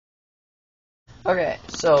Okay,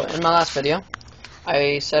 so in my last video,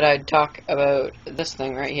 I said I'd talk about this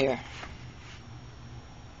thing right here.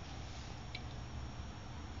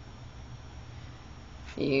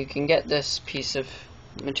 You can get this piece of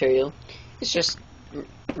material. It's just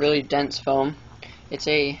really dense foam. It's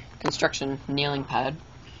a construction nailing pad.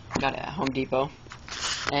 Got it at Home Depot.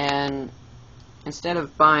 And instead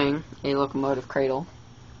of buying a locomotive cradle,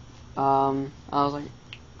 I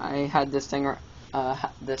had this thing,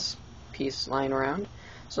 this piece lying around.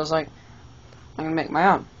 So I was like, I'm gonna make my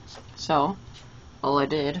own. So all I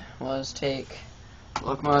did was take the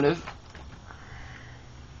locomotive,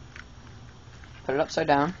 put it upside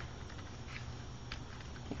down.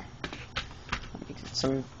 Here, let me get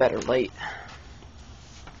some better light.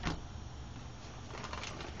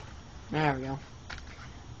 There we go.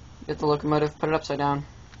 Get the locomotive, put it upside down,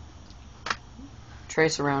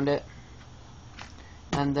 trace around it,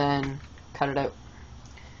 and then cut it out.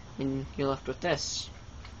 And you're left with this.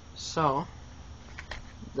 So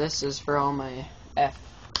this is for all my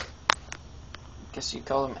guess you'd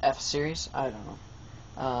call them F series, I don't know.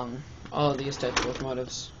 All of these types of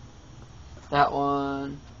locomotives. That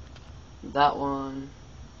one,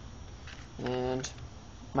 and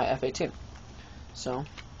my FA2. So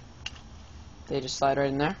they just slide right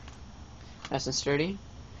in there, nice and sturdy.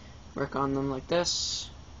 Work on them like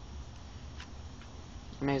this.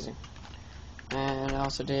 Amazing. And I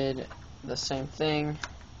also did the same thing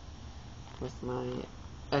with my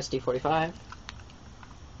SD45.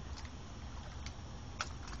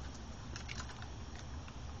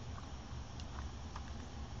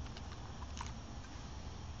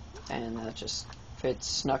 And that just fits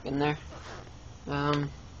snuck in there.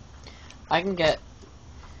 I can get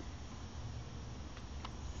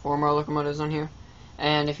 4 more locomotives on here,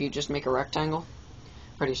 and if you just make a rectangle,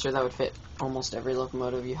 pretty sure that would fit almost every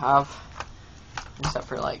locomotive you have, except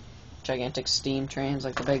for like gigantic steam trains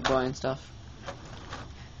like the Big Boy and stuff.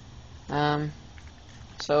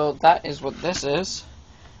 So that is what this is.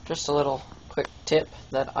 Just a little quick tip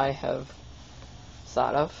that I have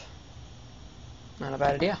thought of. Not a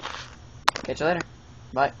bad idea. Catch you later.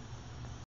 Bye.